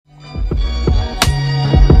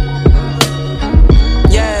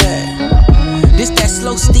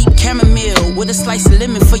ice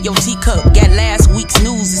lemon for your teacup. Got last week's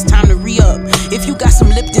news, it's time to re-up. If you got some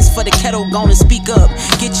Liptons for the kettle, gonna speak up.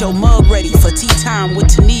 Get your mug ready for tea time with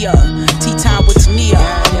Tania. Tea time with Tania.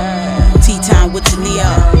 Tea time with Tania.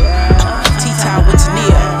 Tea time with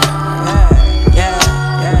Tania.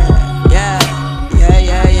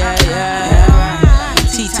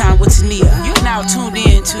 Tea time with Tania. You're now tuned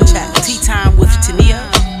in to Tea Time with Tania,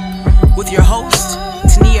 with your host,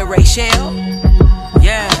 Tania Rachel.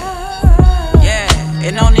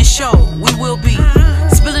 And on this show, we will be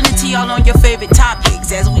spilling the tea all on your favorite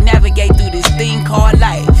topics as we navigate through this thing called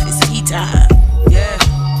life. It's tea time.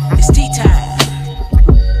 It's tea time.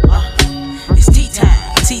 It's tea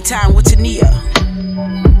time. Tea time with Tania.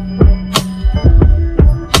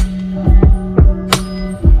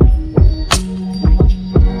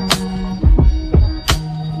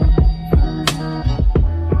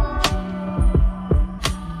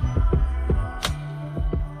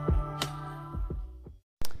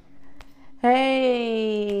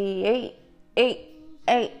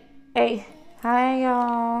 Hey, hi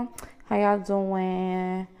y'all, how y'all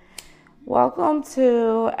doing? Welcome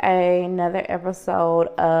to another episode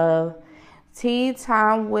of Tea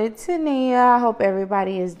Time with Tania. I hope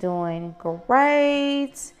everybody is doing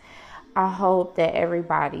great. I hope that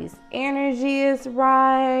everybody's energy is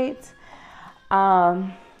right.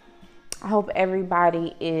 I hope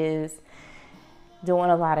everybody is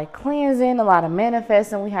doing a lot of cleansing, a lot of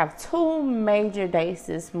manifesting. We have two major days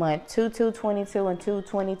this month, 2/2/22 and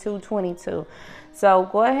 2/22/22. So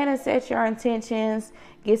go ahead and set your intentions,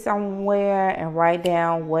 get somewhere and write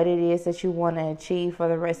down what it is that you want to achieve for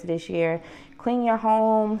the rest of this year. Clean your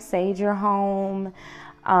home, sage your home,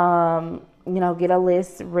 get a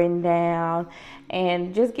list written down,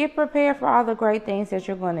 and just get prepared for all the great things that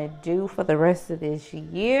you're going to do for the rest of this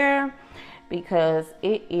year, because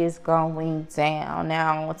it is going down.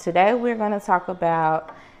 Now, today we're going to talk about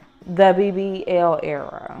the BBL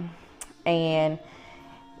era and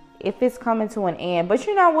if it's coming to an end. But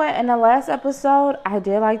you know what? In the last episode, I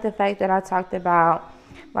did like the fact that I talked about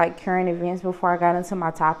like current events before I got into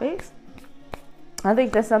my topics. I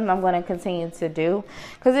think that's something I'm going to continue to do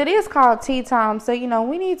because it is called tea time. So,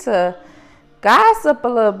 we need to gossip a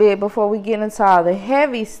little bit before we get into all the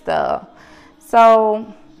heavy stuff. So,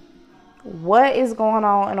 what is going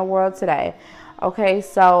on in the world today? Okay,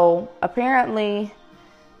 so apparently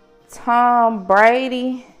Tom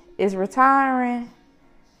Brady is retiring.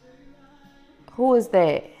 Who is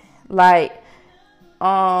that? Like,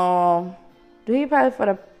 do he play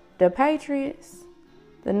for the Patriots?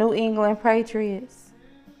 The New England Patriots?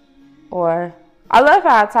 Or, I love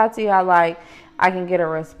how I talk to y'all like I can get a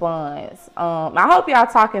response. I hope y'all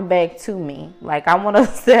talking back to me. Like, I want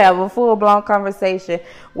us to have a full-blown conversation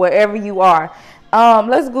wherever you are.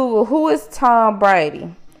 Let's Google, who is Tom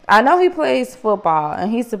Brady? I know he plays football, and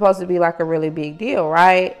he's supposed to be like a really big deal,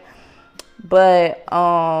 right? But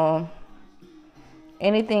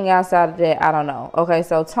anything outside of that, I don't know. Okay,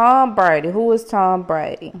 so Tom Brady. Who is Tom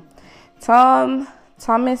Brady?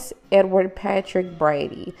 Thomas Edward Patrick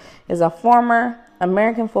Brady is a former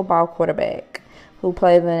American football quarterback who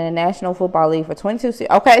played in the National Football League for 22 seasons.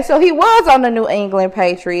 Okay, so he was on the New England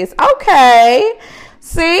Patriots. Okay.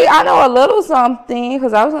 See, I know a little something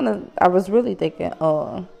because I was really thinking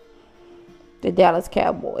the Dallas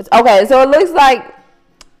Cowboys. Okay, so it looks like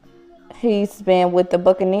he's been with the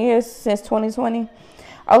Buccaneers since 2020.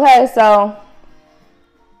 Okay, so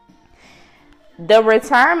the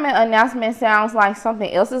retirement announcement sounds like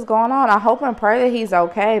something else is going on. I hope and pray that he's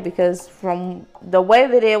okay, because from the way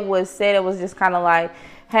that it was said, it was just kind of like,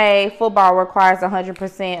 hey, football requires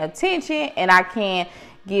 100% attention, and I can't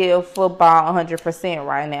give football 100%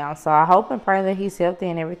 right now. So I hope and pray that he's healthy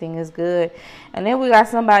and everything is good. And then we got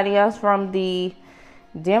somebody else from the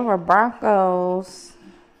Denver Broncos.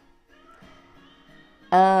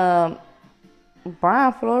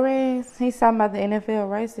 Brian Flores. He's talking about the NFL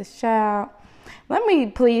racist child. Let me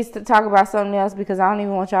please talk about something else, because I don't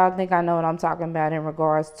even want y'all to think I know what I'm talking about in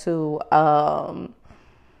regards to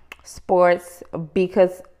sports,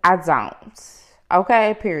 because I don't.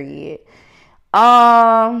 Okay, period.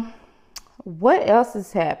 What else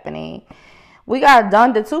is happening? We got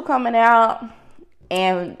Donda 2 coming out,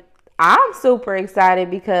 and I'm super excited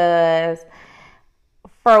because,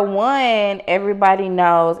 for one, everybody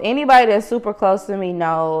knows, anybody that's super close to me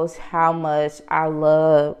knows how much I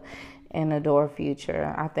love and adore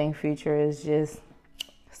Future. I think Future is just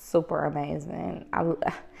super amazing. I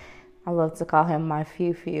love to call him my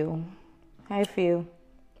Few. Hey, Few.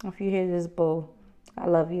 If you hear this, boo, I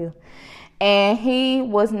love you. And he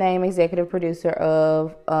was named executive producer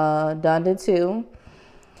of Donda 2.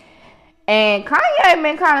 And Kanye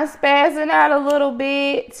been kind of spazzing out a little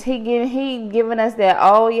bit. He giving us that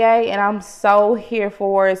oh yay, and I'm so here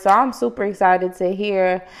for it. So I'm super excited to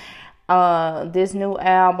hear this new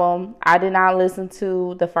album. I did not listen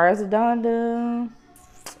to the first Donda.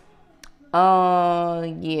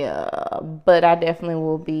 Yeah, but I definitely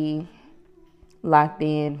will be locked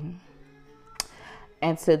in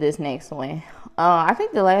into this next one. I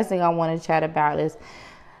think the last thing I want to chat about is,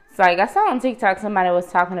 it's like I saw on TikTok somebody was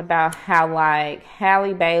talking about how like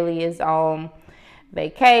Halle Bailey is on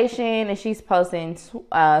vacation and she's posting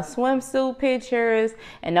swimsuit pictures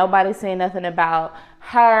and nobody's saying nothing about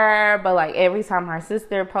her, but like every time her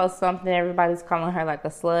sister posts something, everybody's calling her like a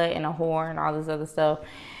slut and a whore and all this other stuff.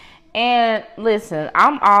 And listen,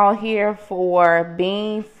 I'm all here for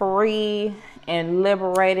being free and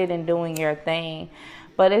liberated and doing your thing,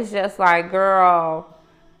 but it's just like, girl,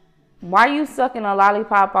 why you sucking a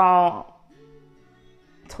lollipop on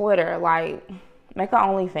Twitter? Like, make an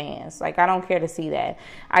OnlyFans. Like, I don't care to see that.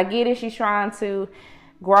 I get it. She's trying to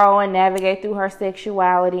grow and navigate through her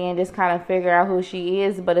sexuality and just kind of figure out who she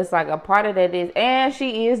is. But it's like a part of that is, and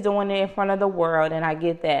she is doing it in front of the world. And I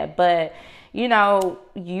get that. But, you know,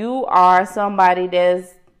 you are somebody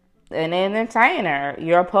that's an entertainer.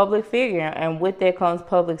 You're a public figure. And with that comes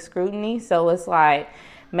public scrutiny. So it's like,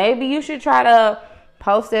 maybe you should try to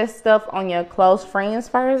post that stuff on your close friends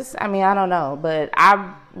first. I mean, I don't know, but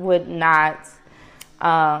I would not.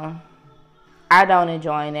 I don't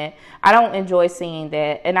enjoy it. I don't enjoy seeing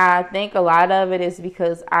that, and I think a lot of it is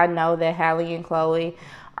because I know that Halle and Chloe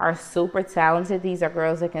are super talented. These are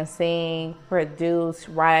girls that can sing, produce,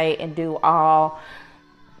 write, and do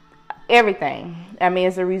everything. I mean,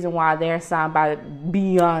 it's the reason why they're signed by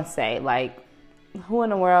Beyonce. Like, who in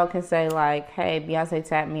the world can say like, "Hey, Beyonce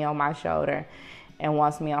tapped me on my shoulder and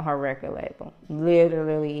wants me on her record label"?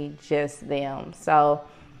 Literally just them. So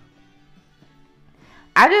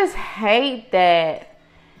I just hate that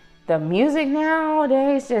the music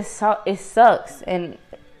nowadays it sucks. And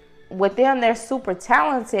with them, they're super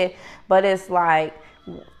talented, but it's like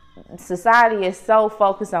society is so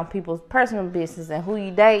focused on people's personal business and who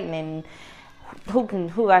you dating and who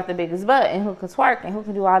got the biggest butt and who can twerk and who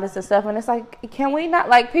can do all this stuff. And it's like, can we not,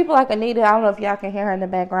 like, people like Anita, I don't know if y'all can hear her in the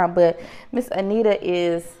background, but Miss Anita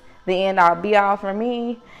is the end all be all for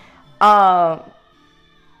me.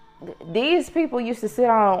 These people used to sit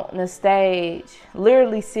on the stage,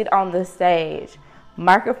 literally sit on the stage,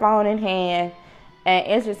 microphone in hand, and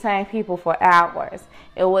entertain people for hours.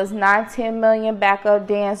 It was not 10 million backup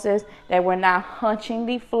dancers. They were not hunching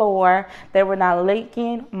the floor. They were not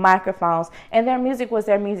licking microphones. And their music was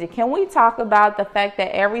their music. Can we talk about the fact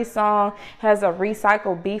that every song has a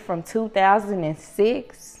recycled beat from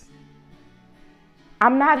 2006?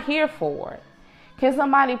 I'm not here for it. Can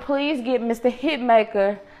somebody please get Mr.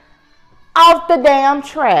 Hitmaker off the damn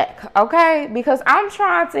track, okay? Because I'm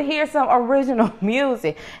trying to hear some original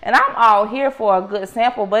music, and I'm all here for a good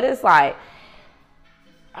sample, but it's like,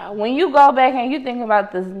 when you go back and you think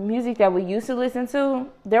about the music that we used to listen to,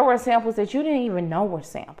 there were samples that you didn't even know were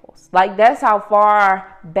samples. Like, that's how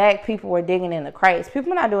far back people were digging in the crates.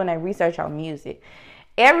 People are not doing their research on music.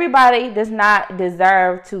 Everybody does not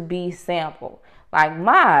deserve to be sampled. Like,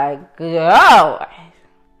 my God.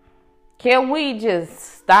 Can we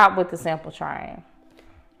just stop with the sample train?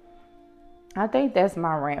 I think that's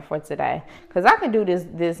my rant for today. Because I can do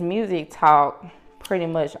this music talk pretty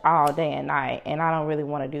much all day and night. And I don't really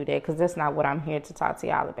want to do that because that's not what I'm here to talk to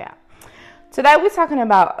y'all about. Today we're talking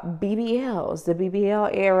about BBLs, the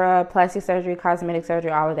BBL era, plastic surgery, cosmetic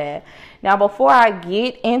surgery, all of that. Now, before I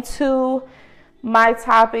get into my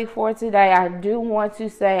topic for today, I do want to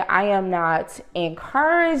say I am not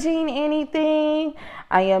encouraging anything.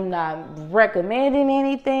 I am not recommending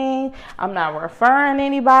anything. I'm not referring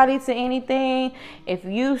anybody to anything. If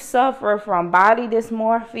you suffer from body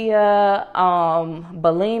dysmorphia,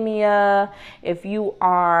 bulimia, if you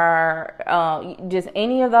are just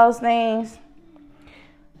any of those things,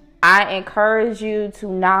 I encourage you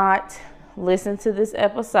to not listen to this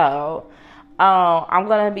episode. I'm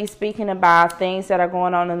going to be speaking about things that are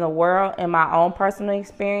going on in the world and my own personal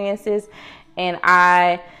experiences. And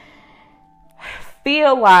I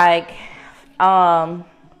feel like some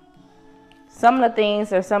of the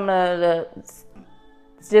things or some of the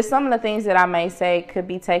things that I may say could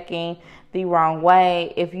be taken the wrong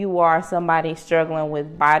way if you are somebody struggling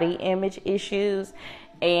with body image issues.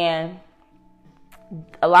 And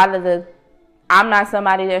I'm not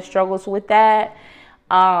somebody that struggles with that.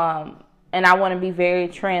 And I want to be very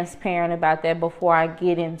transparent about that before I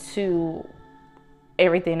get into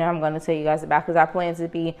everything that I'm going to tell you guys about, because I plan to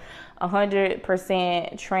be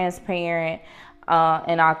 100% transparent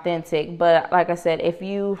and authentic. But like I said, if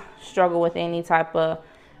you struggle with any type of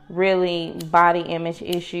really body image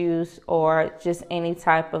issues or just any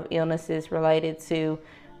type of illnesses related to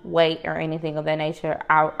weight or anything of that nature,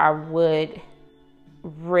 I would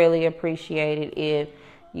really appreciate it if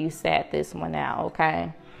you sat this one out,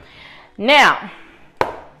 okay? Now,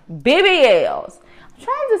 BBLs. I'm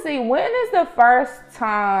trying to see, when is the first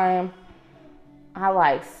time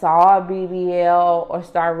I saw a BBL or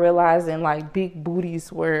start realizing big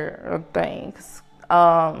booties were a thing.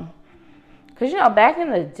 Cause back in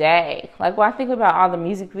the day, when I think about all the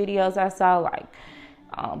music videos I saw,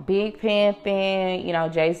 Big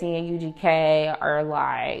Pimpin', Jay-Z and UGK, or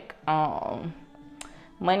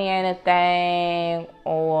Money Ain't a Thing,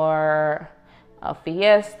 or a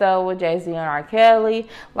Fiesta with Jay-Z and R. Kelly.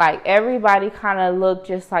 Everybody kind of looked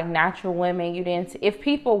just like natural women. If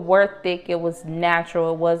people were thick, it was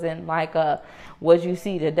natural. It wasn't what you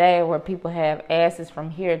see today where people have asses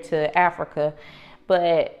from here to Africa.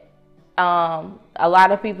 But a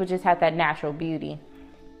lot of people just had that natural beauty.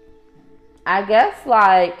 I guess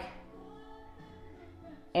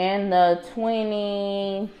in the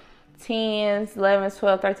 2010s, 11s,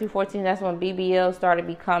 12, 13, 14, that's when BBL started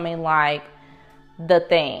becoming the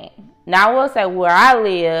thing. Now I will say, where I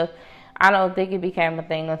live, I don't think it became a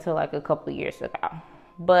thing until a couple of years ago.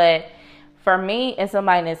 But for me, as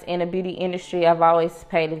somebody that's in the beauty industry, I've always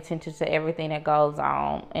paid attention to everything that goes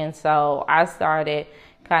on. And so I started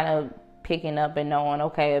kind of picking up and knowing,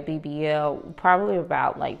 okay, a BBL probably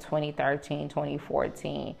about 2013,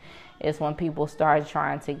 2014 is when people started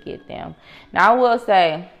trying to get them. Now I will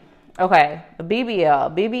say, okay, a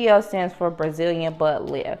BBL stands for Brazilian butt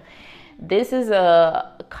lift. This is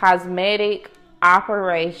a cosmetic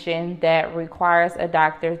operation that requires a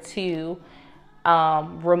doctor to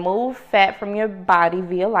remove fat from your body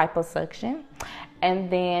via liposuction,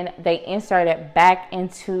 and then they insert it back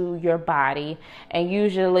into your body, and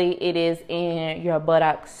usually it is in your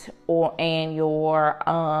buttocks or in your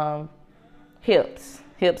hips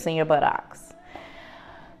and your buttocks.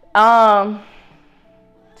 So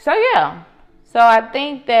I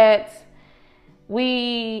think that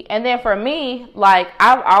and then for me,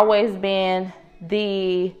 I've always been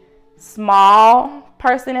the small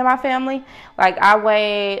person in my family. I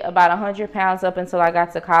weighed about 100 pounds up until I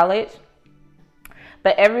got to college.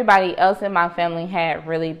 But everybody else in my family had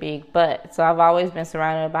really big butts. So I've always been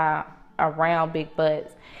surrounded by around big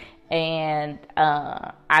butts. And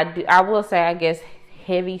I will say, I guess,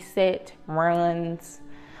 heavy set runs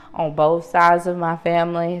on both sides of my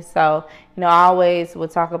family. So, I always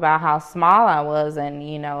would talk about how small I was,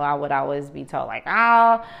 and, I would always be told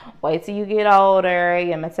oh, wait till you get older,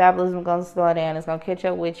 your metabolism gonna slow down, it's gonna catch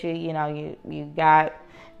up with you,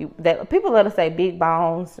 that people let us say big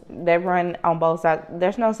bones, they run on both sides.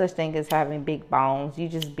 There's no such thing as having big bones, you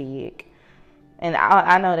just big. And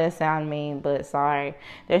I know that sounds mean, but sorry,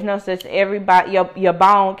 there's no such, everybody, your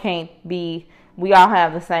bone can't be, we all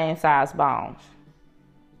have the same size bones.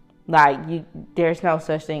 There's no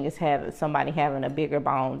such thing as somebody having a bigger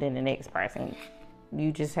bone than the next person.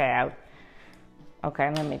 You just have, okay,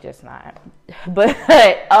 let me just not. But,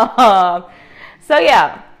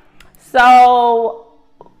 so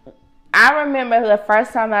I remember the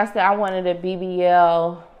first time I said I wanted a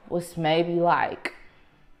BBL was maybe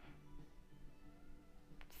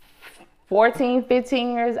 14,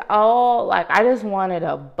 15 years old. I just wanted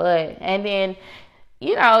a butt. And then,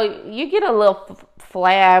 you get a little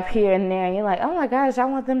flab here and there. And you're oh my gosh, I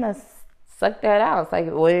want them to suck that out.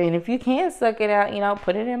 It's well, and if you can't suck it out,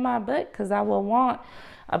 put it in my butt, because I will want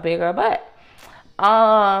a bigger butt.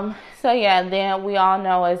 Then we all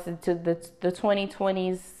know as to the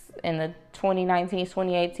 2020s and the 2019s,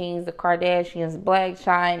 2018s, the Kardashians, Black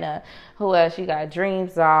China, who else? You got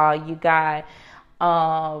Dreams All, you got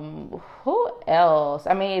who else?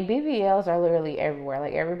 I mean, BBLs are literally everywhere.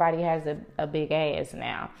 Everybody has a big ass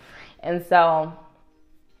now. And so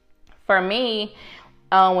for me,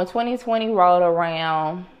 when 2020 rolled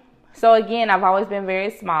around, so again, I've always been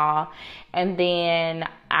very small, and then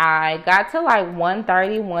I got to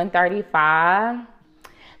 130, 135.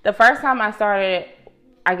 The first time I started,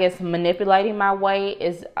 I guess, manipulating my weight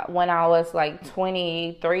is when I was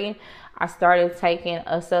 23. I started taking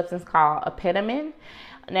a substance called apetamin.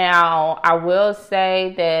 Now, I will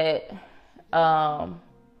say that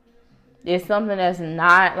it's something that's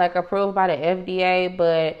not approved by the FDA,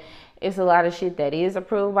 but it's a lot of shit that is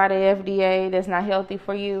approved by the FDA that's not healthy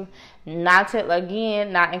for you. Not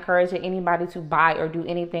encouraging anybody to buy or do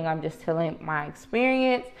anything. I'm just telling my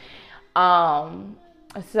experience.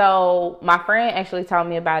 So my friend actually told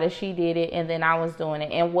me about it. She did it, and then I was doing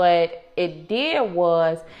it. And what it did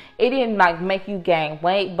was, it didn't like make you gain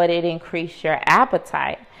weight, but it increased your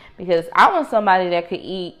appetite. Because I was somebody that could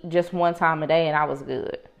eat just one time a day, and I was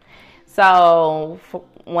good. So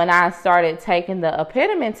when I started taking the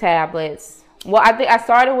epitome tablets, well, I think I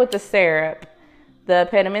started with the syrup, the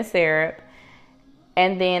epitome syrup,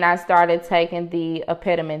 and then I started taking the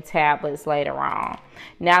epitome tablets later on.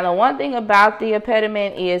 Now, the one thing about the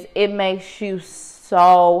epitome is it makes you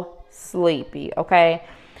so sleepy, okay?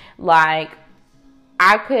 Like,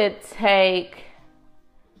 I could take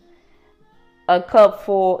a cup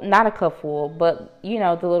full, not a cup full, but, you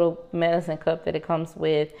know, the little medicine cup that it comes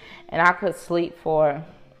with, and I could sleep for,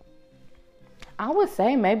 I would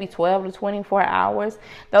say, maybe 12 to 24 hours.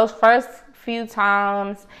 Those first few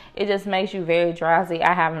times, it just makes you very drowsy.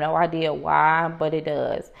 I have no idea why, but it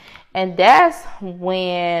does. And that's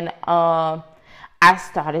when I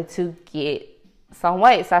started to get some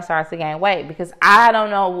weight. So I started to gain weight because I don't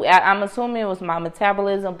know, I'm assuming it was my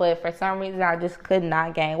metabolism, but for some reason I just could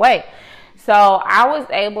not gain weight. So I was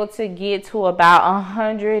able to get to about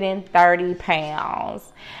 130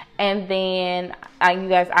 pounds. And then, you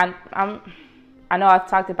guys, I know I've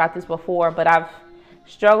talked about this before, but I've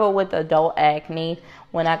struggled with adult acne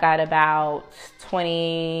when I got about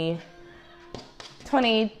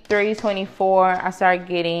 23, 24. I started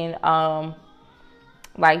getting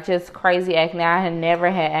like just crazy acne. I had never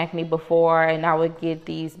had acne before, and I would get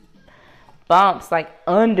these bumps like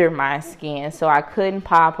under my skin, so I couldn't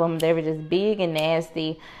pop them. They were just big and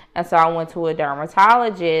nasty. And so I went to a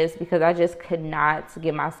dermatologist because I just could not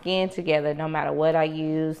get my skin together no matter what I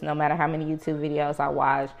used, no matter how many YouTube videos I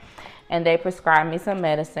watched. And they prescribed me some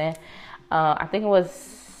medicine. I think it was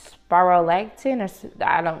spirolactin, or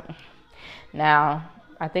I don't. Now,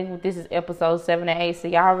 I think this is episode 7 and 8, so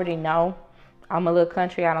y'all already know I'm a little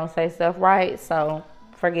country. I don't say stuff right, so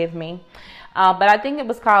forgive me. But I think it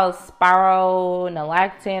was called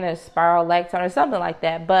spironolactin or spirolactin or something like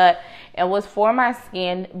that. But it was for my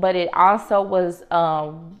skin, but it also was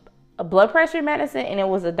a blood pressure medicine, and it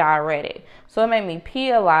was a diuretic. So it made me pee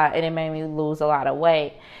a lot, and it made me lose a lot of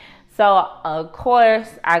weight. So, of course,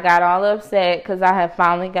 I got all upset because I had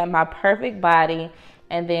finally got my perfect body,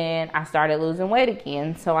 and then I started losing weight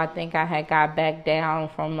again. So I think I had got back down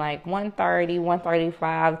from like 130,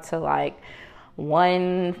 135 to like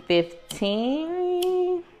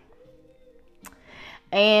 115.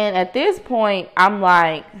 And at this point, I'm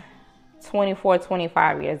like 24,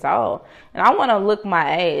 25 years old. And I want to look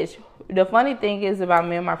my age. The funny thing is about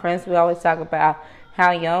me and my friends, we always talk about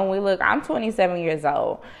how young we look. I'm 27 years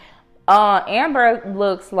old. Amber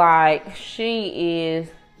looks like she is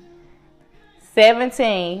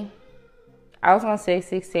 17. I was going to say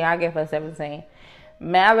 16. I give her 17.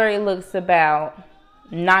 Mallory looks about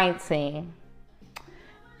 19.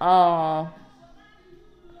 I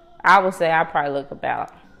would say I probably look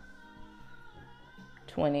about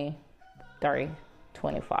 23,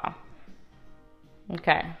 25.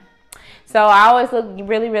 Okay. So I always look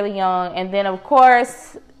really, really young. And then, of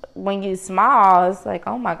course, when you smile, it's like,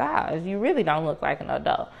 oh my gosh, you really don't look like an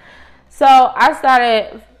adult. So I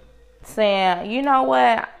started saying, you know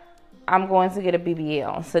what? I'm going to get a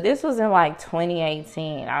BBL. So this was in like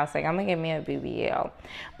 2018. I was like, I'm going to get me a BBL.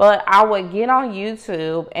 But I would get on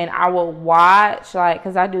YouTube and I would watch, like,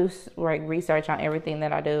 because I do like research on everything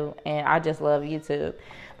that I do. And I just love YouTube.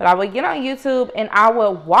 But I would get on YouTube and I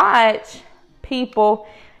would watch people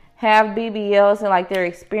have BBLs and like their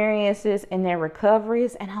experiences and their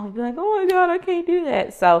recoveries. And I would be like, oh my God, I can't do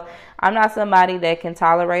that. So I'm not somebody that can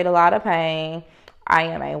tolerate a lot of pain. I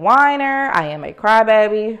am a whiner. I am a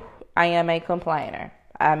crybaby. I am a complainer.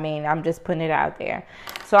 I mean, I'm just putting it out there.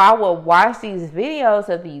 So I would watch these videos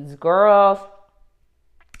of these girls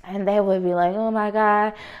and they would be like, oh my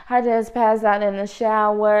God, I just passed out in the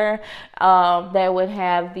shower. They would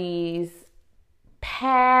have these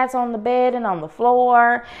pads on the bed and on the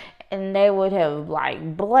floor, and they would have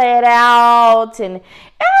like bled out. And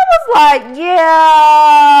I was like,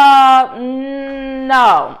 yeah,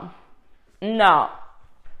 no.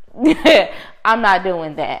 I'm not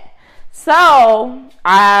doing that. So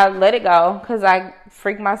I let it go because I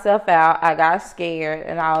freaked myself out. I got scared,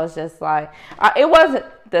 and I was just like, it wasn't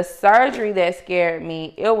the surgery that scared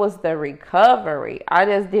me. It was the recovery. I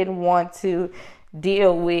just didn't want to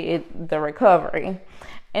deal with the recovery.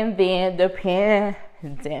 And then the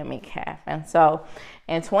pandemic happened. So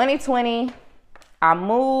in 2020, I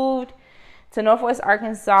moved to Northwest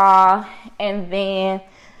Arkansas, and then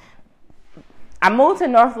I moved to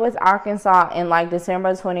Northwest Arkansas in like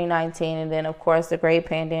December 2019, and then of course the great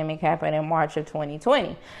pandemic happened in March of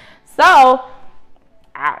 2020. So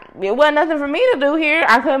it wasn't nothing for me to do here.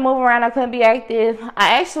 I couldn't move around. I couldn't be active.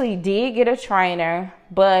 I actually did get a trainer,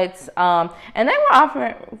 but and they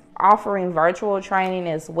were offering virtual training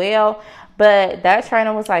as well. But that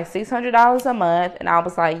trainer was like $600 a month, and I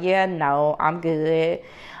was like, yeah, no, I'm good.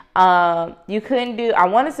 You couldn't do. I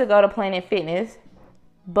wanted to go to Planet Fitness,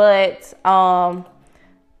 but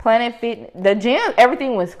Planet Fitness, the gym,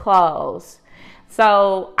 everything was closed.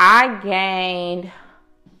 So I gained.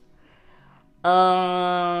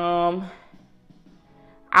 I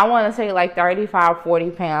want to say like 35,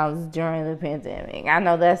 40 pounds during the pandemic. I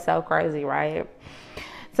know that's so crazy, right?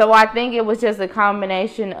 So I think it was just a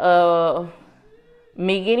combination of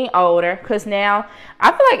me getting older, because now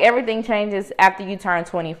I feel like everything changes after you turn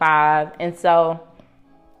 25. And so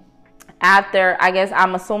after, I guess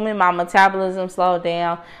I'm assuming my metabolism slowed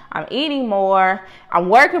down, I'm eating more, I'm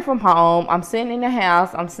working from home, I'm sitting in the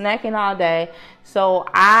house, I'm snacking all day. So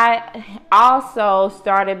I also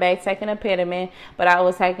started back taking a vitamin, but I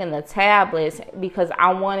was taking the tablets because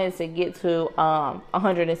I wanted to get to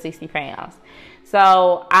 160 pounds.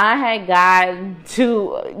 So I had gotten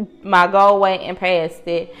to my goal weight and passed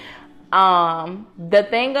it. The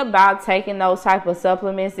thing about taking those type of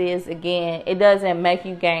supplements is, again, it doesn't make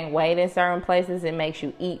you gain weight in certain places. It makes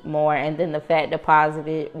you eat more, and then the fat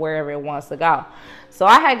deposited wherever it wants to go. So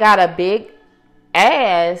I had got a big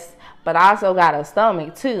ass, but I also got a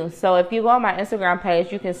stomach too. So if you go on my Instagram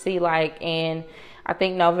page, you can see like in, I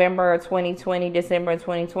think November 2020, December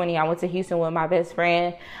 2020, I went to Houston with my best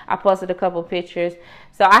friend. I posted a couple pictures.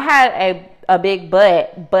 So I had a big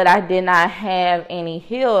butt, but I did not have any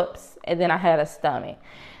hips, and then I had a stomach.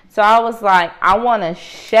 So I was like, I want to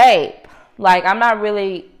shape. Like, I'm not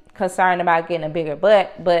really concerned about getting a bigger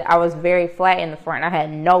butt, but I was very flat in the front. I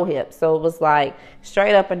had no hips. So it was like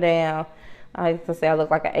straight up and down. I used to say I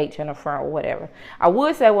look like an H in the front or whatever. I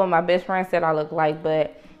would say what my best friend said I look like,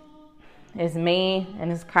 but it's mean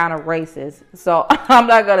and it's kind of racist. So I'm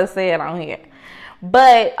not going to say it on here.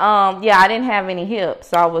 But, yeah, I didn't have any hips.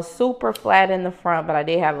 So I was super flat in the front, but I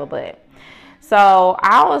did have a butt. So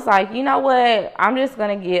I was like, you know what? I'm just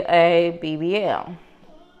going to get a BBL.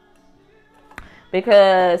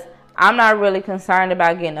 Because I'm not really concerned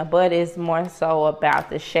about getting a butt. It's more so about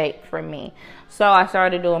the shape for me. So I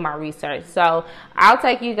started doing my research. So I'll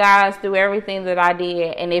take you guys through everything that I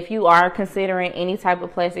did. And if you are considering any type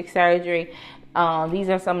of plastic surgery, these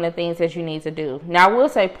are some of the things that you need to do. Now, I will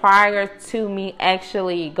say, prior to me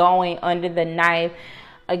actually going under the knife,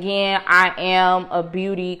 again, I am a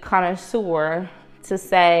beauty connoisseur to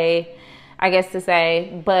say,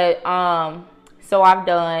 but so I've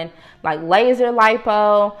done like laser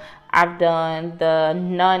lipo. I've done the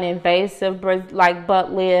non-invasive like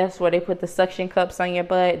butt lifts where they put the suction cups on your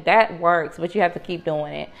butt. That works, but you have to keep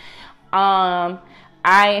doing it. I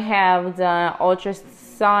have done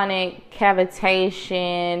ultrasonic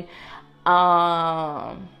cavitation.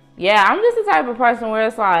 Yeah, I'm just the type of person where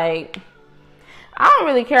it's like, I don't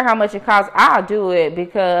really care how much it costs. I'll do it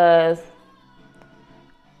because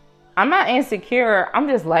I'm not insecure. I'm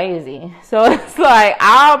just lazy. So it's like,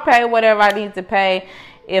 I'll pay whatever I need to pay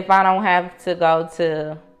if I don't have to go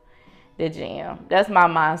to the gym. That's my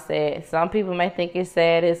mindset. Some people may think it's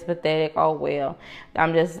sad, it's pathetic. Oh well.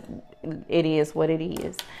 It is what it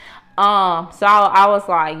is. So I was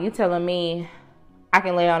like, you telling me I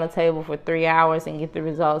can lay on the table for 3 hours and get the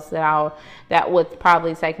results that would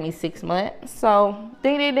probably take me 6 months. So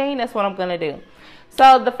ding ding ding, that's what I'm gonna do.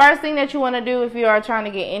 So the first thing that you want to do if you are trying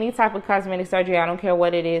to get any type of cosmetic surgery, I don't care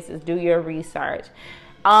what it is do your research.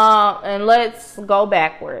 And let's go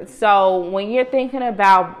backwards. So when you're thinking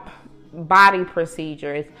about body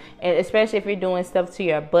procedures, and especially if you're doing stuff to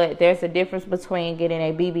your butt, there's a difference between getting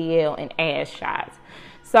a BBL and ass shots.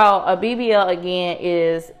 So a BBL, again,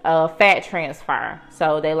 is a fat transfer.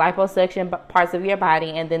 So they liposuction parts of your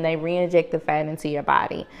body, and then they re-inject the fat into your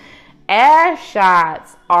body. Ass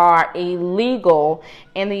shots are illegal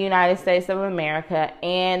in the United States of America,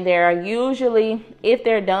 and they're usually, if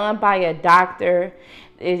they're done by a doctor,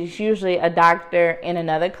 it's usually a doctor in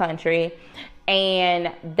another country,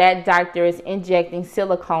 and that doctor is injecting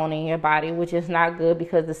silicone in your body, which is not good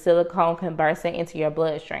because the silicone can burst into your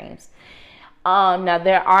bloodstreams. Now,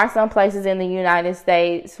 there are some places in the United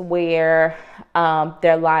States where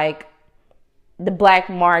they're like the black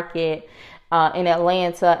market, in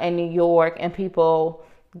Atlanta and New York, and people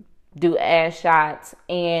do ass shots,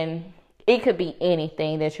 and it could be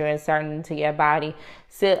anything that you're inserting into your body.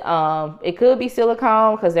 It could be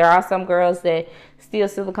silicone, because there are some girls that steal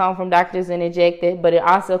silicone from doctors and inject it, but it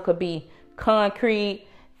also could be concrete,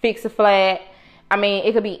 fix-a-flat. I mean,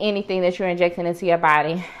 it could be anything that you're injecting into your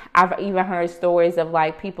body. I've even heard stories of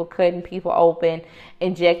like people cutting people open,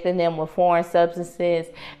 injecting them with foreign substances,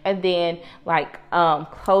 and then like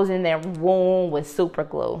closing their wound with super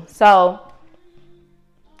glue. So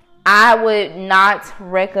I would not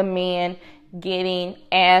recommend getting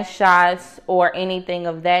ass shots or anything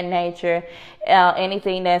of that nature,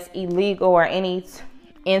 anything that's illegal, or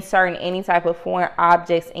inserting any type of foreign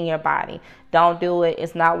objects in your body. Don't do it.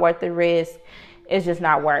 It's not worth the risk. It's just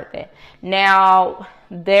not worth it. Now,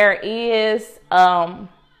 there is a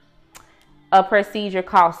procedure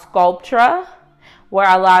called Sculptra, where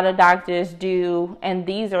a lot of doctors do, and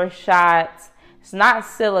these are shots. It's not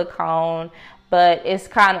silicone, but it's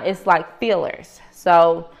like fillers.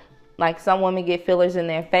 So like some women get fillers in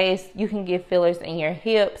their face. You can get fillers in your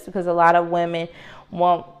hips, because a lot of women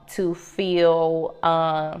want to feel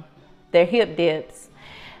their hip dips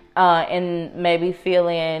and maybe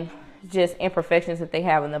feeling just imperfections that they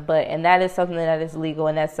have in the butt. And that is something that is legal,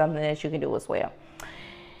 and that's something that you can do as well.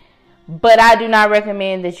 But I do not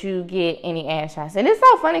recommend that you get any ass shots. And it's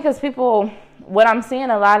so funny because what I'm seeing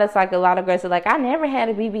a lot is like a lot of girls are like, I never had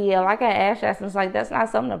a BBL. I got ass shots. And it's like, that's not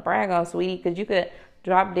something to brag on, sweetie, because you could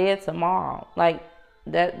drop dead tomorrow. Like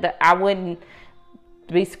that I wouldn't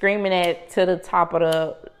be screaming it to the top of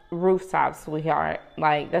the rooftop, sweetheart.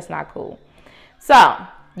 Like, that's not cool. So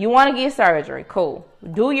you want to get surgery, cool.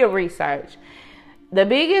 Do your research. The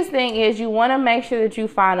biggest thing is you want to make sure that you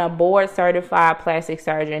find a board certified plastic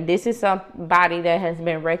surgeon. This is somebody that has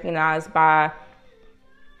been recognized by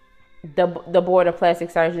the Board of Plastic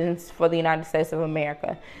Surgeons for the United States of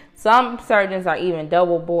America. Some surgeons are even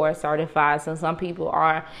double board certified. So some people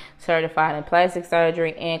are certified in plastic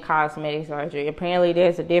surgery and cosmetic surgery. Apparently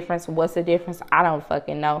there's a difference. What's the difference? I don't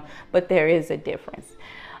fucking know. But there is a difference.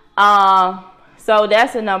 So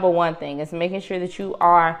that's the number one thing, is making sure that you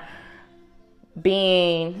are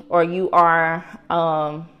having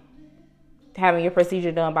your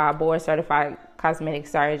procedure done by a board certified cosmetic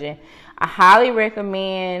surgeon. I highly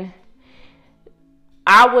recommend,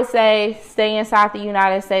 I would say, stay inside the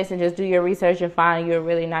United States and just do your research and find you a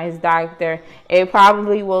really nice doctor. It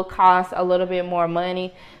probably will cost a little bit more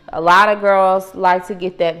money. A lot of girls like to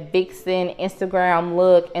get that vixen Instagram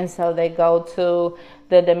look, and so they go to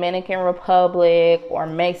the Dominican Republic or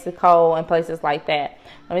Mexico and places like that.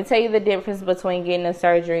 Let me tell you the difference between getting a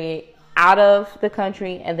surgery out of the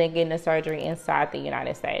country and then getting a surgery inside the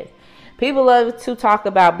United States. People love to talk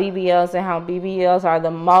about BBLs and how BBLs are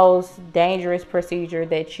the most dangerous procedure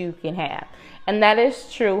that you can have. And that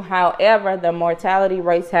is true. However, the mortality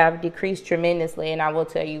rates have decreased tremendously, and I will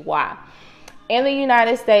tell you why. In the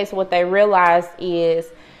United States, what they realize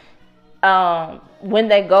is when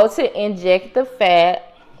they go to inject the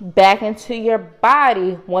fat back into your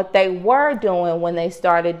body, what they were doing when they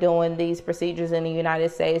started doing these procedures in the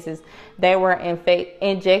United States is they were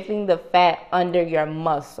injecting the fat under your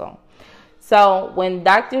muscle. So when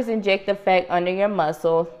doctors inject the fat under your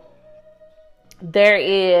muscle, there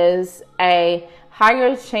is a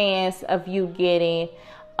higher chance of you getting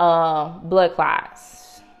blood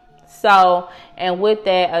clots. So, and with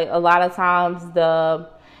that, a lot of times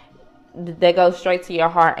they go straight to your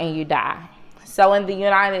heart and you die. So in the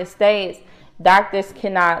United States, doctors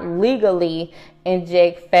cannot legally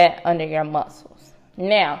inject fat under your muscles.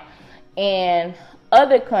 Now, in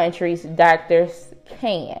other countries, doctors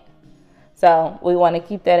can. So we want to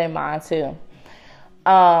keep that in mind too.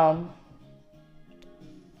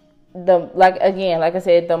 Like I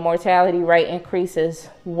said, the mortality rate increases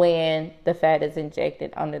when the fat is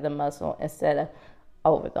injected under the muscle instead of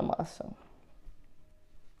over the muscle.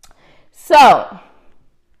 So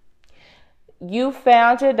you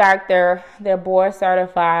found your doctor, they're board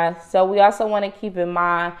certified. So we also want to keep in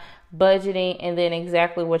mind budgeting and then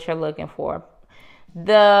exactly what you're looking for.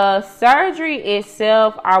 The surgery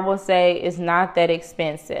itself, I will say, is not that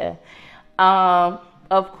expensive.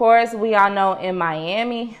 Of course, we all know in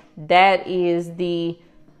Miami, that is the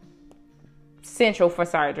central for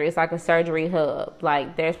surgery. It's like a surgery hub.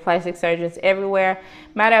 Like, there's plastic surgeons everywhere.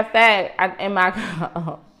 Matter of fact, in my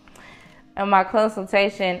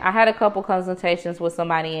consultation, I had a couple consultations with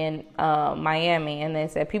somebody in Miami, and they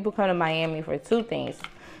said people come to Miami for two things: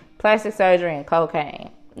 plastic surgery and cocaine.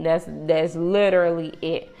 That's literally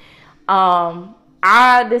it.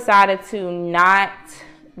 I decided to not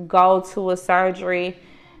go to a surgeon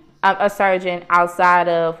outside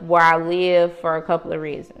of where I live for a couple of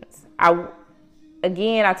reasons. I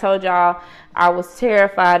told y'all I was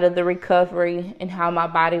terrified of the recovery and how my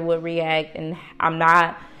body would react, and I'm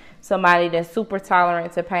not somebody that's super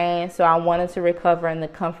tolerant to pain, so I wanted to recover in the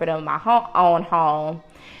comfort of my own home.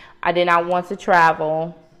 I did not want to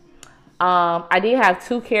travel. I did have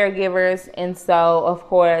 2 caregivers, and so of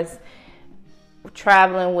course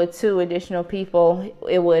traveling with 2 additional people,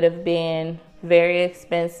 it would have been very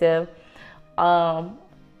expensive. Some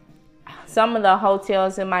of the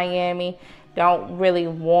hotels in Miami don't really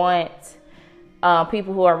want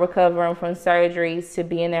people who are recovering from surgeries to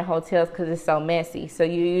be in their hotels because it's so messy. So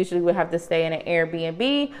you usually would have to stay in an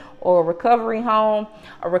Airbnb or a recovery home.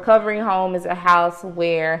 A recovery home is a house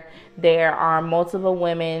where there are multiple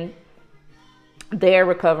women there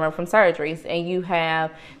recovering from surgeries, and you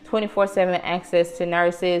have 24/7 access to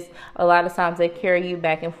nurses. A lot of times they carry you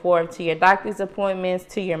back and forth to your doctor's appointments,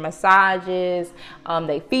 to your massages.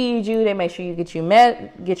 They feed you. They make sure you get your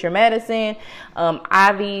medicine,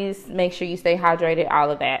 IVs, make sure you stay hydrated,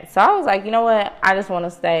 all of that. So I was like, you know what? I just want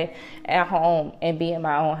to stay at home and be in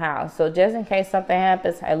my own house. So just in case something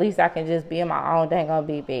happens, at least I can just be in my own dang on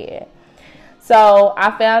bed. So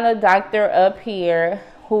I found a doctor up here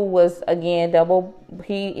who was, again,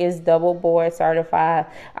 he is double board certified.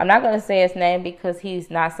 I'm not going to say his name because he's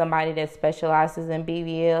not somebody that specializes in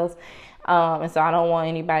BBLs. And so I don't want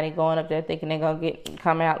anybody going up there thinking they're going to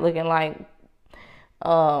come out looking like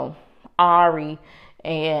Ari,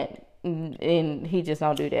 and he just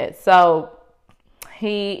don't do that. So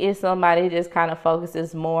he is somebody who just kind of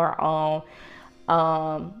focuses more on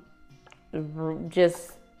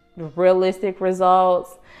just realistic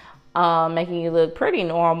results, making you look pretty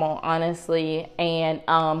normal, honestly. And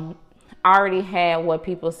I already had what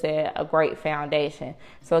people said a great foundation.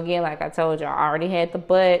 So again, like I told you, I already had the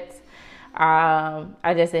butts.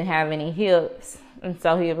 I just didn't have any hips. And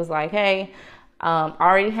so he was like, hey, I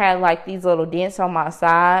already had like these little dents on my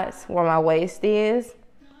sides where my waist is.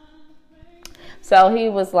 So he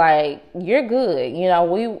was like, you're good. You know,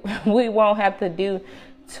 we won't have to do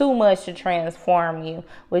too much to transform you.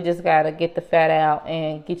 We just got to get the fat out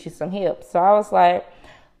and get you some hips. So I was like,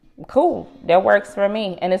 cool, that works for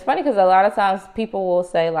me. And it's funny because a lot of times people will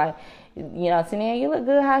say like, you know, Tania, you look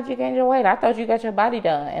good. How'd you gain your weight? I thought you got your body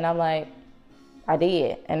done. And I'm like, I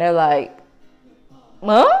did. And they're like,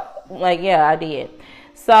 huh? Like, yeah, I did.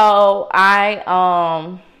 So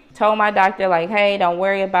I told my doctor, like, hey, don't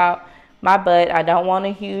worry about my butt. I don't want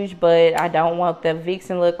a huge butt. I don't want the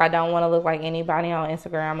vixen look. I don't want to look like anybody on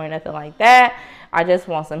Instagram or nothing like that. I just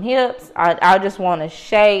want some hips. I just want a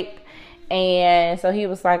shape. And so he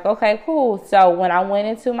was like, okay, cool. So when I went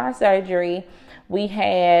into my surgery, we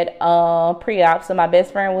had pre-op. So my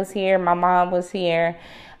best friend was here. My mom was here.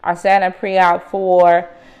 I sat in pre-op for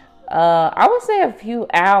I would say a few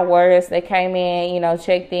hours. They came in, you know,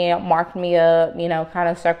 checked in, marked me up, you know, kind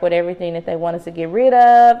of circled everything that they wanted to get rid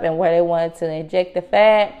of and where they wanted to inject the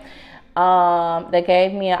fat. They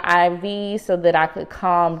gave me an IV so that I could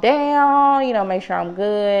calm down, you know, make sure I'm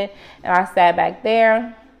good. And I sat back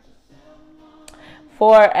there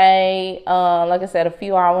for like I said, a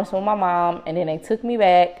few hours with my mom, and then they took me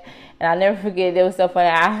back. And I'll never forget, it was so funny.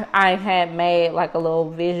 I had made like a little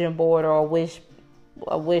vision board or a wish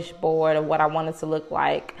board of what I wanted to look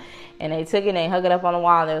like, and they took it and they hung it up on the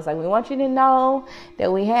wall, and they was like, we want you to know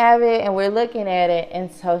that we have it and we're looking at it.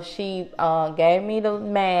 And so she gave me the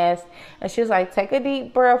mask, and she was like, take a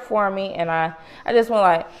deep breath for me. And I just went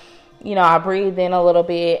like, you know, I breathed in a little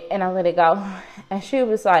bit and I let it go. And she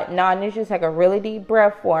was like, no, I need you to take a really deep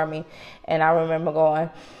breath for me. And I remember going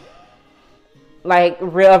like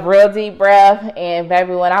real deep breath. And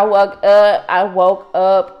baby, when I woke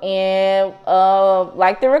up in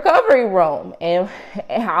like the recovery room, and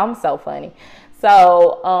I'm so funny.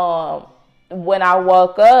 So when I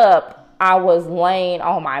woke up, I was laying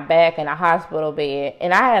on my back in a hospital bed,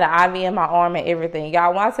 and I had an IV in my arm and everything.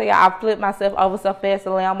 Y'all, when I tell y'all, I flipped myself over so fast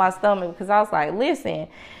to lay on my stomach because I was like, listen,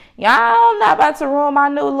 y'all not about to ruin my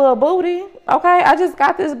new little booty, okay? I just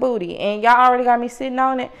got this booty, and y'all already got me sitting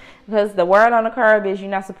on it, because the word on the curb is you're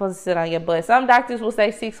not supposed to sit on your butt. Some doctors will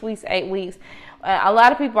say 6 weeks, 8 weeks. A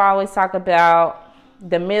lot of people always talk about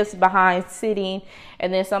the myths behind sitting,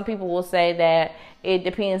 and then some people will say that it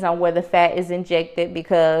depends on where the fat is injected,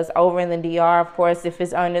 because over in the DR, of course, if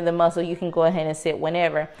it's under the muscle, you can go ahead and sit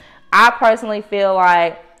whenever. I personally feel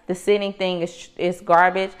like the sitting thing is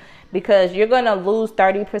garbage, because you're going to lose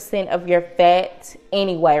 30% of your fat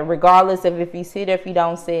anyway, regardless of if you sit or if you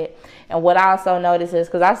don't sit. And what I also noticed is,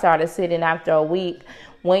 because I started sitting after a week,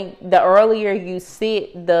 when the earlier you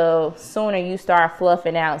sit, the sooner you start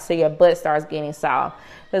fluffing out, so your butt starts getting soft.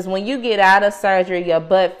 Because when you get out of surgery, your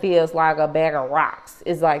butt feels like a bag of rocks.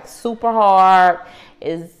 It's like super hard.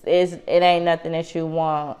 It ain't nothing that you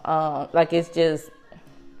want. Like it's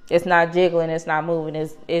not jiggling. It's not moving.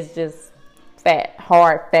 It's just fat,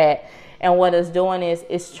 hard fat. And what it's doing is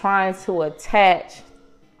it's trying to attach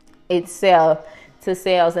itself to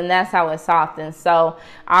cells, and that's how it softens. So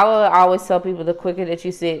I will always tell people the quicker that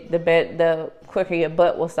you sit, the quicker your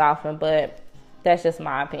butt will soften, but that's just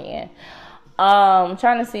my opinion.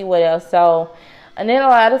 Trying to see what else. So, and then a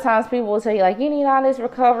lot of times people will tell you, like, you need all this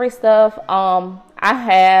recovery stuff.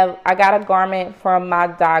 I got a garment from my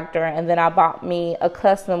doctor, and then I bought me a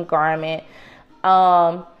custom garment.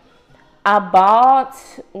 I bought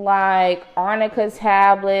like arnica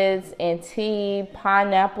tablets and tea,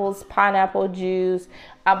 pineapple juice.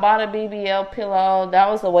 I bought a BBL pillow. That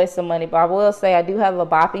was a waste of money, but I will say I do have a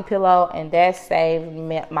boppy pillow, and that saved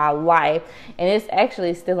my life. And it's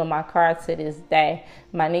actually still in my car to this day.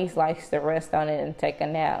 My niece likes to rest on it and take a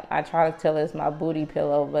nap. I try to tell her it's my booty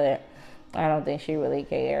pillow, but I don't think she really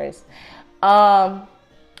cares.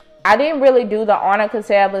 I didn't really do the arnica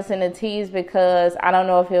tablets and the teas because I don't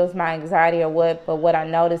know if it was my anxiety or what, but what I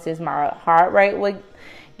noticed is my heart rate would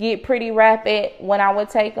get pretty rapid when I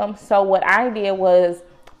would take them. So what I did was,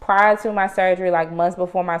 prior to my surgery, like months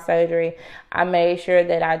before my surgery, I made sure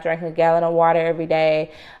that I drank a gallon of water every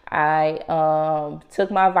day. I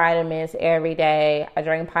took my vitamins every day. I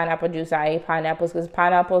drank pineapple juice. I ate pineapples because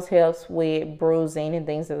pineapples helps with bruising and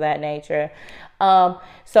things of that nature.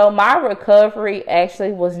 So my recovery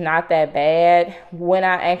actually was not that bad. When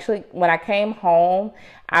I came home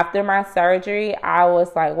after my surgery, I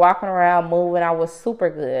was like walking around, moving. I was super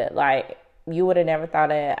good. Like, you would have never thought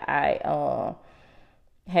that I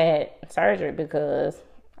had surgery because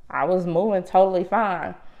I was moving totally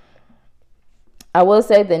fine. I will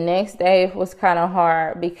say the next day was kind of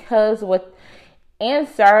hard because in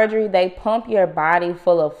surgery, they pump your body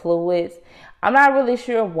full of fluids. I'm not really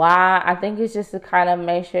sure why. I think it's just to kind of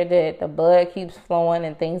make sure that the blood keeps flowing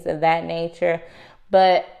and things of that nature.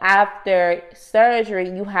 But after surgery,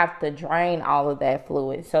 you have to drain all of that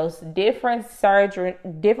fluid. So different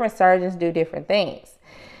surgeons do different things.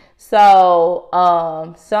 So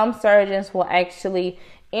some surgeons will actually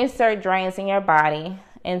insert drains in your body.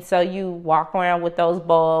 And so you walk around with those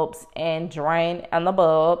bulbs and drain on the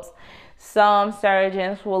bulbs. Some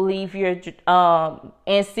surgeons will leave your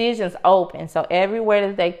incisions open. So everywhere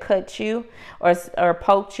that they cut you or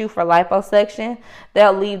poked you for liposuction,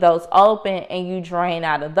 they'll leave those open and you drain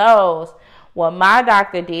out of those. What my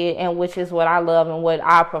doctor did, and which is what I love and what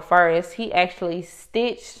I prefer, is he actually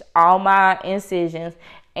stitched all my incisions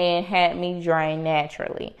and had me drain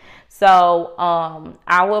naturally. So I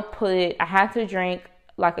had to drink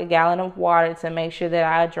like a gallon of water to make sure that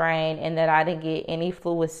I drained and that I didn't get any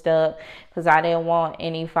fluid stuck, because I didn't want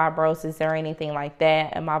any fibrosis or anything like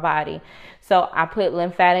that in my body. So I put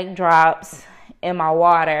lymphatic drops in my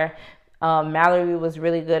water. Mallory was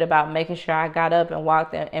really good about making sure I got up and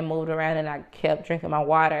walked and moved around, and I kept drinking my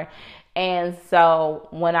water. And so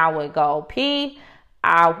when I would go pee,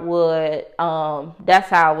 I would that's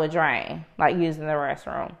how I would drain, like using the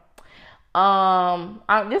restroom.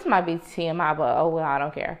 This might be TMI, but oh well, I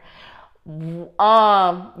don't care.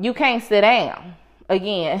 You can't sit down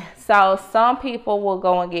again. So some people will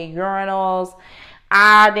go and get urinals.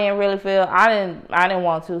 I didn't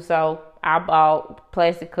want to, so I bought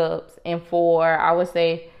plastic cups, and for, I would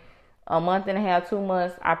say, a month and a half, 2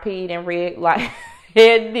 months, I peed and rigged like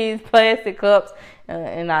in these plastic cups,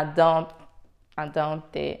 and I dumped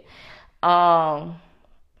it.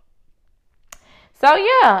 So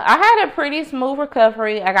yeah, I had a pretty smooth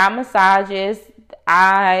recovery. I got massages.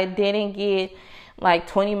 I didn't get like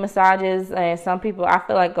 20 massages, and some people, I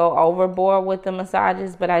feel like, go overboard with the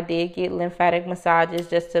massages, but I did get lymphatic massages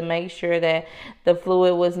just to make sure that the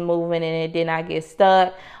fluid was moving and it did not get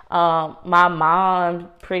stuck. My mom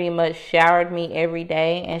pretty much showered me every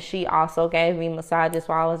day, and she also gave me massages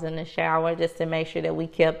while I was in the shower just to make sure that we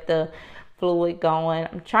kept the fluid going.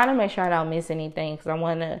 I'm trying to make sure I don't miss anything, because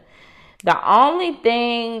the only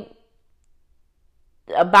thing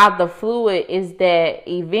about the fluid is that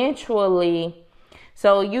eventually,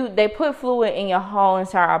 they put fluid in your whole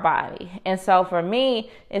entire body. And so for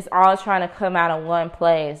me, it's all trying to come out of one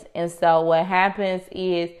place. And so what happens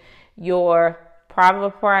is your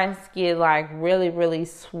private parts get like really, really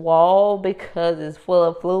swole because it's full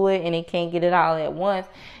of fluid and it can't get it all at once.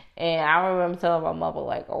 And I remember telling my mother,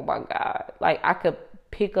 like, oh my God, like I could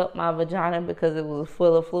pick up my vagina because it was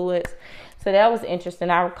full of fluids. So that was interesting.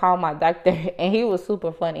 I recall my doctor, and he was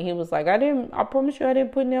super funny. He was like, I promise you I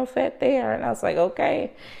didn't put no fat there. And I was like,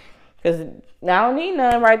 okay, because I don't need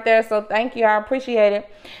none right there. So thank you. I appreciate it.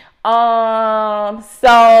 And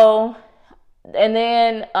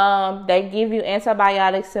then they give you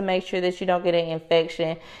antibiotics to make sure that you don't get an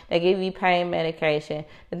infection. They give you pain medication.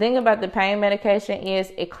 The thing about the pain medication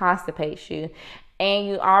is it constipates you. And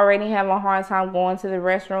you already have a hard time going to the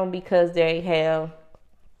restroom because they have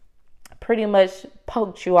pretty much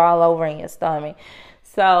poked you all over in your stomach.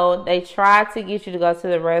 So they tried to get you to go to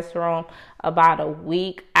the restroom about a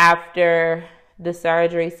week after the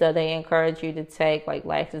surgery. So they encourage you to take like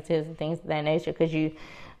laxatives and things of that nature, because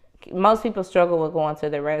most people struggle with going to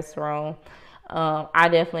the restroom. I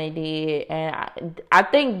definitely did, and I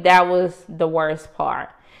think that was the worst part,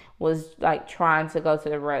 was like trying to go to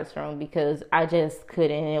the restroom, because I just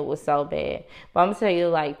couldn't. It was so bad. But I'm gonna tell you,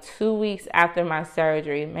 like 2 weeks after my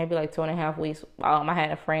surgery, maybe like 2.5 weeks, I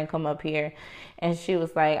had a friend come up here, and she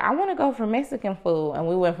was like, I want to go for Mexican food. And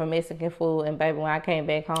we went for Mexican food, and baby, when I came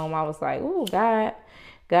back home, I was like, ooh, God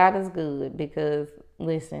is good. Because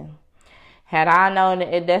listen, had I known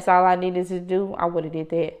that that's all I needed to do, I would have did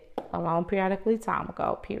that a long periodically time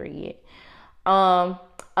ago, period.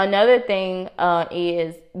 Another thing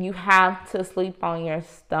is you have to sleep on your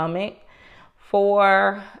stomach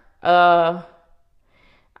for I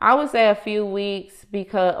would say a few weeks,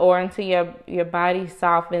 or until your body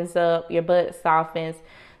softens up, your butt softens.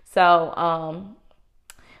 So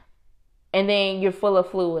and then you're full of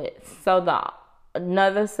fluids. So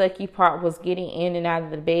another sucky part was getting in and out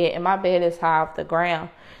of the bed, and my bed is high off the ground.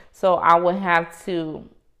 So I would have to,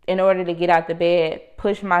 in order to get out the bed,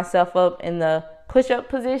 push myself up in the push-up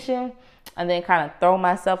position and then kind of throw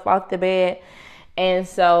myself off the bed. And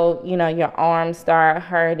so, your arms start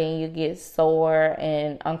hurting, you get sore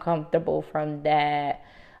and uncomfortable from that.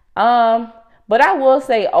 But I will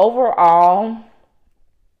say overall,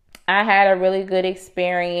 I had a really good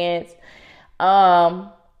experience. I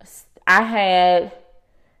had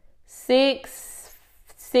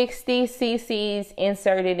 660 cc's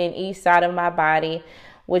inserted in each side of my body,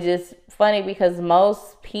 which is funny because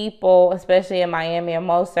most people, especially in Miami, and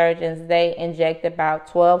most surgeons, they inject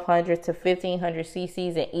about 1,200 to 1,500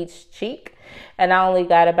 cc's in each cheek. And I only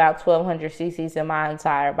got about 1,200 cc's in my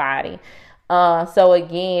entire body. So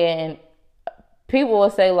again, people will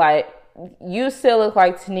say like, you still look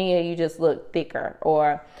like Tania, you just look thicker.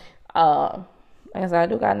 Or, as I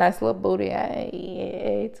do got a nice little booty. Yeah,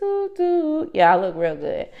 I look real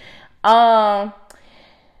good.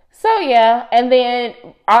 So yeah, and then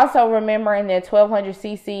also remembering that 1,200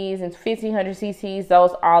 cc's and 1,500 cc's,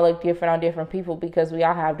 those all look different on different people, because we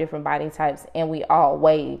all have different body types and we all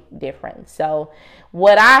weigh different. So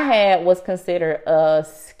what I had was considered a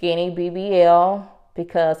skinny BBL,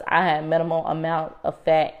 because I had minimal amount of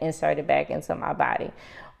fat inserted back into my body.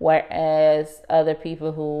 Whereas other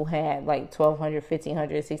people who had like 1,200,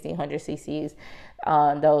 1,500, 1,600 cc's,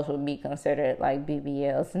 those would be considered like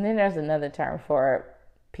BBLs. And then there's another term for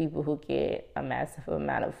people who get a massive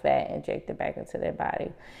amount of fat injected back into their body.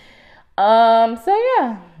 So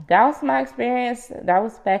yeah, that was my experience. That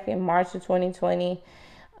was back in March of 2020.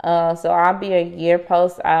 So I'll be a year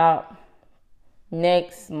post out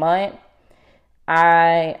next month.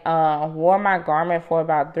 I wore my garment for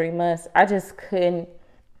about 3 months. I just couldn't,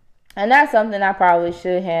 and that's something I probably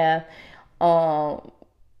should have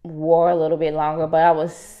wore a little bit longer, but I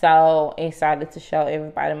was so excited to show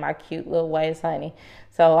everybody my cute little waist, honey.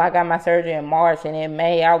 So I got my surgery in March, and in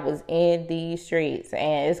May I was in these streets.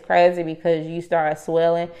 And it's crazy because you start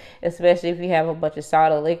swelling, especially if you have a bunch of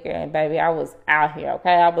soda liquor. And baby, I was out here,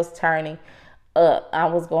 okay? I was turning up. I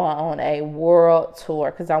was going on a world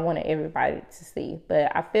tour because I wanted everybody to see.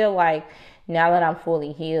 But I feel like now that I'm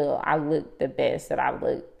fully healed, I look the best that I've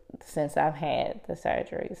looked since I've had the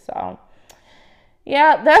surgery. So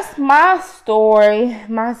yeah, that's my story,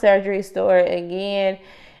 my surgery story. Again,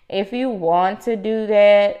 if you want to do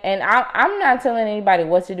that, and I'm not telling anybody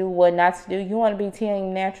what to do, what not to do. You want to be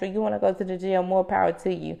team natural, you want to go to the gym, more power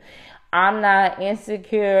to you. I'm not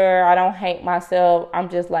insecure. I don't hate myself. I'm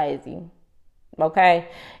just lazy. Okay?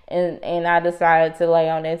 And I decided to lay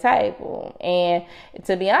on that table. And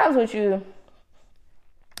to be honest with you,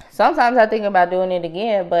 sometimes I think about doing it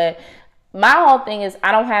again, but my whole thing is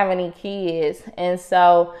I don't have any kids. And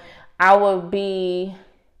so I don't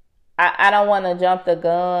want to jump the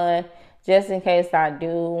gun just in case I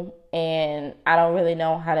do. And I don't really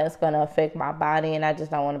know how that's going to affect my body. And I just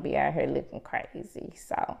don't want to be out here looking crazy.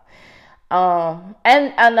 So,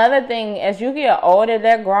 and another thing, as you get older,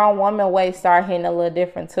 that grown woman weight start hitting a little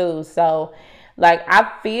different too. So, like, I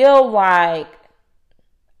feel like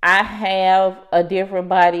I have a different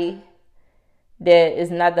body that is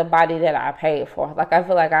not the body that I paid for. Like, I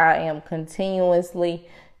feel like I am continuously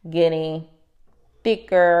getting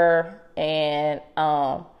thicker, and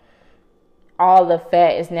all the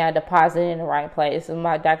fat is now deposited in the right place. And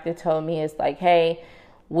my doctor told me, it's like, hey,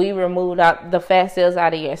 we removed out the fat cells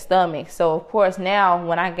out of your stomach. So of course now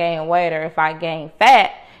when I gain weight, or if I gain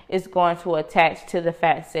fat, it's going to attach to the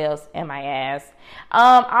fat cells in my ass.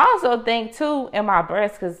 I also think too in my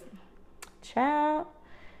breasts, because Child,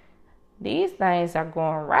 these things are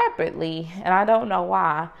going rapidly, and I don't know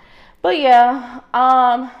why. But yeah,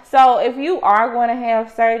 so if you are going to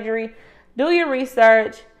have surgery, do your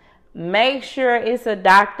research. Make sure it's a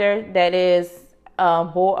doctor that is a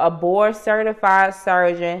board certified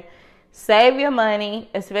surgeon. Save your money,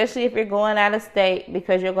 especially if you're going out of state,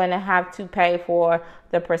 because you're going to have to pay for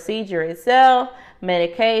the procedure itself,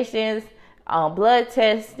 medications, blood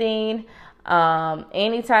testing,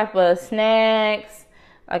 any type of snacks,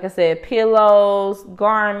 like I said, pillows,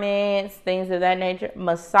 garments, things of that nature,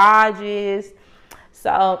 massages.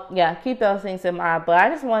 So yeah, keep those things in mind. But I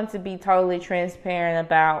just wanted to be totally transparent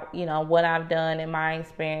about, what I've done in my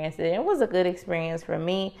experience. And it was a good experience for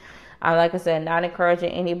me. Like I said, not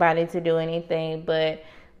encouraging anybody to do anything, but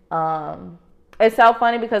it's so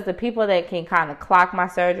funny because the people that can kind of clock my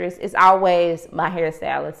surgeries is always my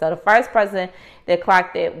hairstylist. So the first person that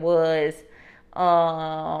clocked it was,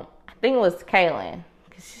 I think it was Kaylin.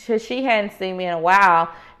 She hadn't seen me in a while,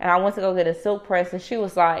 and I went to go get a silk press, and she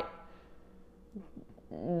was like,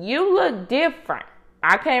 "You look different.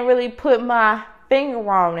 I can't really put my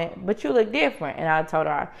finger on it, but you look different." And I told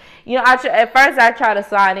her, at first I tried to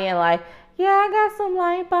slide in like, "Yeah, I got some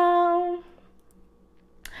lipo."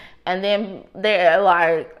 And then they're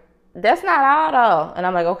like, "That's not all though." And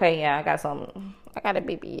I'm like, "Okay, yeah, I got a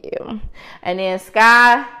BBL." And then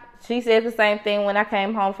Sky, she said the same thing when I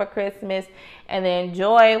came home for Christmas. And then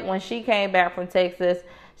Joy, when she came back from Texas,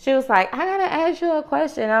 she was like, "I gotta ask you a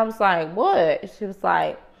question." I was like, "What?" She was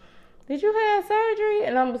like, "Did you have surgery?"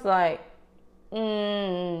 And I was like,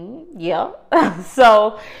 yeah.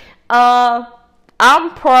 So,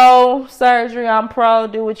 I'm pro surgery. I'm pro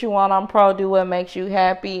do what you want. I'm pro do what makes you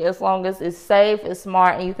happy, as long as it's safe, it's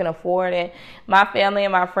smart, and you can afford it. My family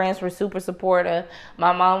and my friends were super supportive.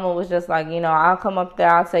 My mama was just like, "I'll come up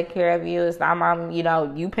there. I'll take care of you. It's not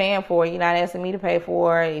you paying for it. You're not asking me to pay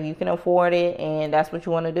for it. If you can afford it and that's what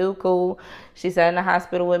you want to do, cool." She sat in the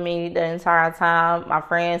hospital with me the entire time. My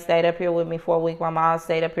friends stayed up here with me for a week. My mom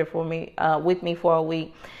stayed up here with me for a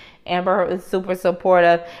week. Amber is super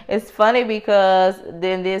supportive. It's funny because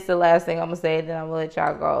then this is the last thing I'm going to say, then I'm going to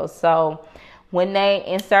let y'all go. So when they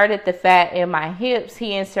inserted the fat in my hips,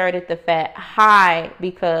 he inserted the fat high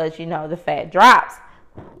because, the fat drops.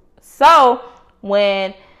 So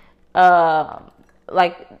when I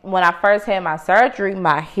first had my surgery,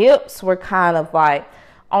 my hips were kind of like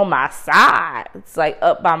on my side. It's like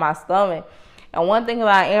up by my stomach. And one thing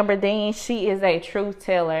about Amber Dean, she is a truth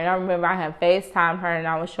teller. And I remember I had FaceTime her and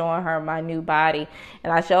I was showing her my new body.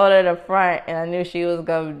 And I showed her the front and I knew she was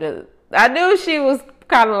going to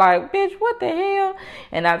kind of like, "Bitch, what the hell?"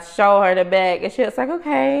 And I showed her the back and she was like,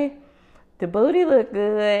 "Okay, the booty look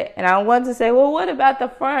good." And I wanted to say, "Well, what about the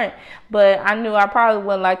front?" But I knew I probably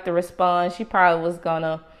wouldn't like to respond. She probably was going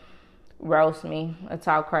to roast me or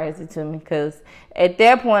talk crazy to me, because at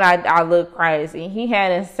that point I look crazy. He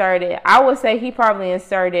had inserted, I would say he probably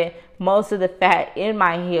inserted most of the fat in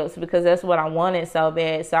my hips because that's what I wanted so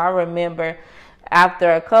bad. So I remember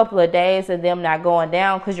after a couple of days of them not going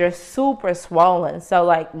down, because you're super swollen. So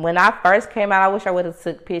like when I first came out, I wish I would have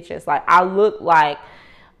took pictures. Like I looked like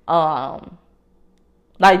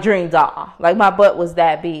Dream Doll. Like my butt was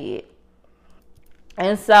that big.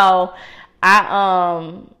 And so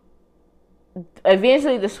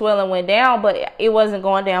eventually the swelling went down, but it wasn't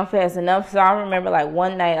going down fast enough. So I remember like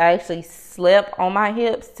one night I actually slept on my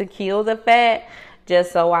hips to kill the fat,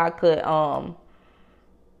 just so I could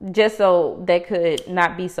just so they could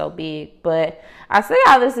not be so big. But I say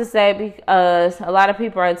all this to say because a lot of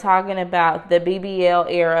people are talking about the BBL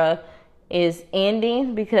era is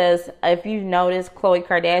ending, because if you've noticed, Khloe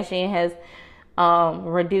Kardashian has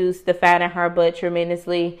reduced the fat in her butt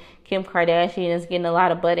tremendously. Kim Kardashian is getting a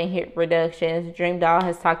lot of butt and hip reductions. Dream Doll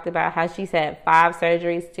has talked about how she's had 5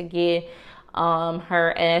 surgeries to get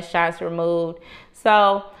her ass shots removed.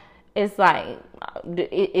 So it's like,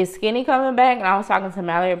 is skinny coming back? And I was talking to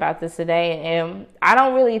Mallory about this today, and I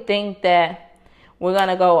don't really think that we're going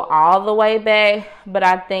to go all the way back, but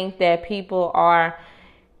I think that people are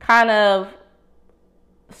kind of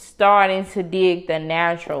starting to dig the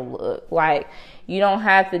natural look. Like, you don't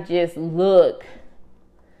have to just look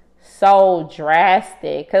so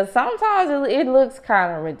drastic, because sometimes it looks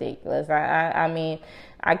kind of ridiculous. I mean,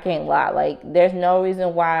 I can't lie. Like, there's no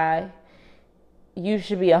reason why you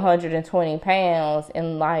should be 120 pounds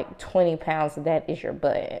and like 20 pounds of that is your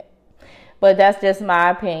butt. But that's just my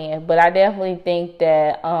opinion. But I definitely think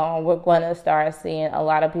that we're going to start seeing a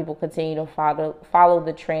lot of people continue to follow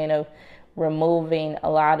the trend of removing a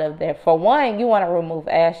lot of that. For one, you want to remove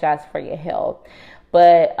ass shots for your health.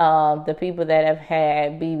 But the people that have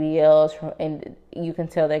had BBLs, and you can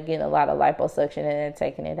tell they're getting a lot of liposuction and then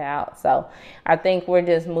taking it out. So I think we're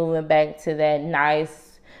just moving back to that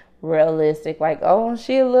nice, realistic, like, oh,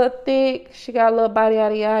 she a little thick, she got a little body,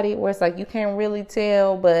 yada yada, where it's like you can't really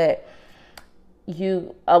tell, but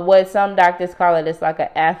you what some doctors call it, it's like an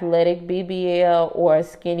athletic BBL or a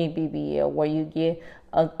skinny BBL, where you get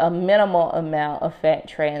a minimal amount of fat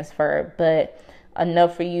transfer, but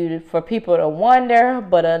enough for people to wonder,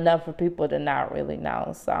 but enough for people to not really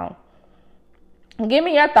know. So give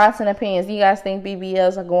me your thoughts and opinions. Do you guys think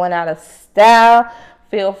BBLs are going out of style?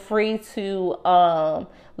 Feel free to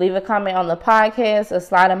leave a comment on the podcast or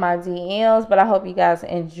slide in my DMs. But I hope you guys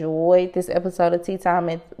enjoyed this episode of Tea Time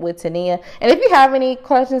with Tania. And if you have any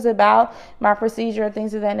questions about my procedure or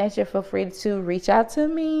things of that nature, feel free to reach out to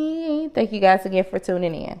me. Thank you guys again for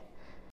tuning in.